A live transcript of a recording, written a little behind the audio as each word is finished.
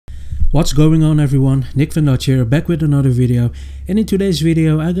What's going on everyone, NICKVANDUTCH here, back with another video, and in today's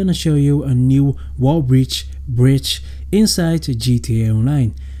video I'm gonna show you a new Wallbreach bridge inside GTA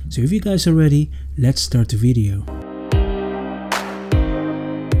Online. So if you guys are ready, let's start the video.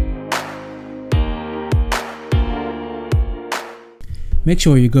 Make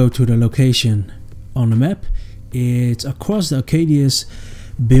sure you go to the location on the map. It's across the Arcadius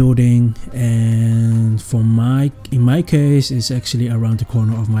building, and in my case it's actually around the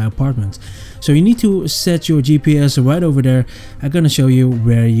corner of my apartment. So you need to set your GPS right over there. I'm gonna show you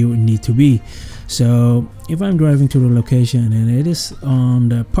where you need to be. So if I'm driving to the location and it is on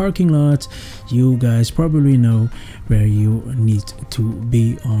the parking lot, you guys probably know where you need to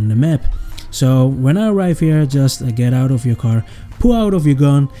be on the map. So when I arrive here, just get out of your car, pull out of your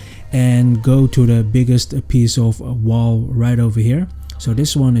gun and go to the biggest piece of wall right over here. So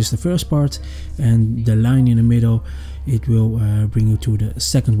this one is the first part, and the line in the middle, it will bring you to the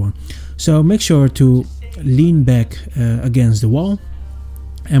second one. So make sure to lean back against the wall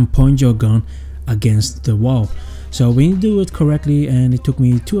and point your gun against the wall. So when you do it correctly, and it took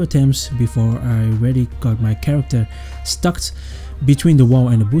me 2 attempts before I already got my character stuck between the wall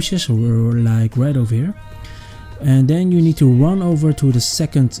and the bushes, or like right over here. And then you need to run over to the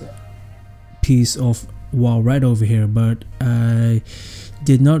second piece of wall right over here, but I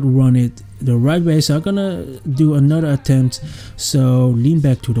did not run it the right way, so I'm gonna do another attempt. So lean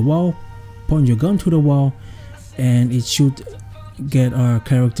back to the wall, point your gun to the wall, and it should get our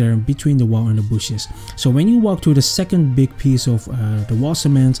character between the wall and the bushes. So when you walk to the second big piece of the wall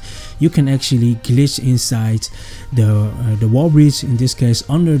cement, you can actually glitch inside the wall bridge, in this case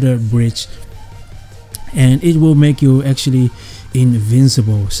under the bridge, and it will make you actually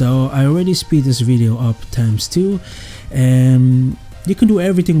invincible. So I already speed this video up ×2, and you can do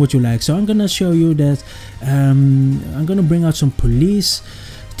everything what you like. So I'm gonna show you that I'm gonna bring out some police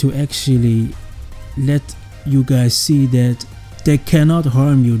to actually let you guys see that they cannot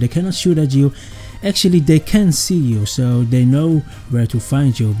harm you, they cannot shoot at you. Actually they can see you, so they know where to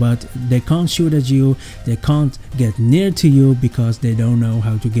find you, but they can't shoot at you, they can't get near to you because they don't know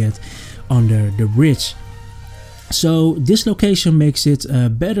how to get under the bridge. So this location makes it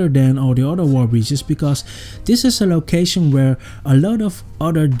better than all the other wall breaches, because this is a location where a lot of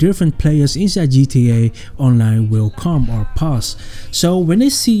other different players inside GTA Online will come or pass. So when they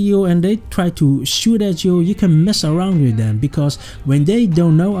see you and they try to shoot at you, you can mess around with them, because when they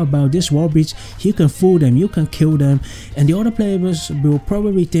don't know about this wall breach, you can fool them, you can kill them, and the other players will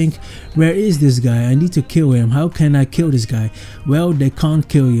probably think, where is this guy? I need to kill him. How can I kill this guy? Well, they can't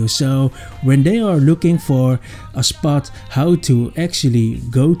kill you. So when they are looking for a spot how to actually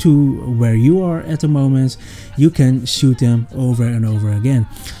go to where you are at the moment, you can shoot them over and over again.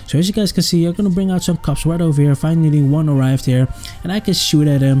 So as you guys can see, I'm gonna bring out some cops right over here. Finally one arrived here, and I can shoot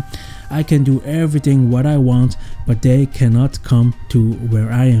at them. I can do everything what I want, but they cannot come to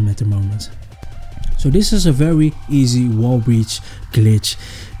where I am at the moment. So this is a very easy wall breach glitch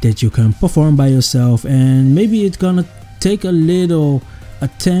that you can perform by yourself, and maybe it's gonna take a little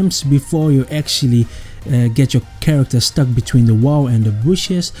attempts before you actually get your character stuck between the wall and the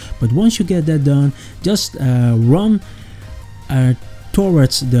bushes. But once you get that done, just run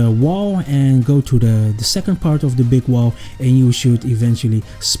towards the wall and go to the second part of the big wall, and you should eventually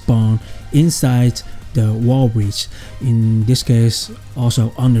spawn inside the wall breach, in this case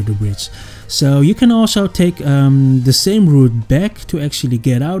also under the bridge. So you can also take the same route back to actually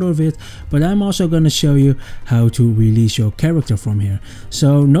get out of it, but I'm also going to show you how to release your character from here.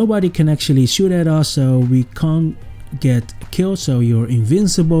 So nobody can actually shoot at us, so we can't get killed, so you're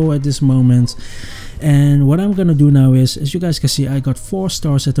invincible at this moment. And what I'm gonna do now is, as you guys can see, I got 4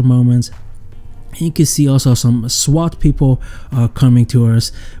 stars at the moment. You can see also some SWAT people are coming to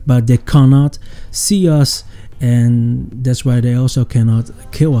us, but they cannot see us, and that's why they also cannot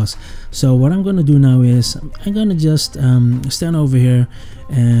kill us. So what I'm gonna do now is, I'm gonna just stand over here,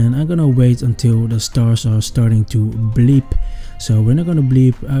 and I'm gonna wait until the stars are starting to bleep. So when they're gonna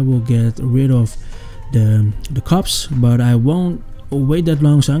bleep, I will get rid of the cops, but I won't wait that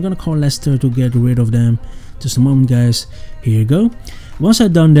long. So I'm gonna call Lester to get rid of them. Just a moment guys, here you go. Once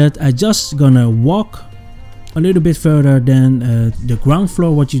I've done that, I just gonna walk a little bit further than the ground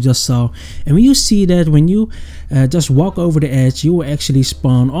floor what you just saw, and when you see that, when you just walk over the edge, you will actually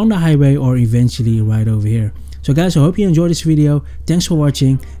spawn on the highway or eventually right over here. So guys, I hope you enjoyed this video. Thanks for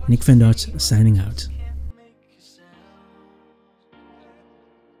watching. NICKVANDUTCH signing out.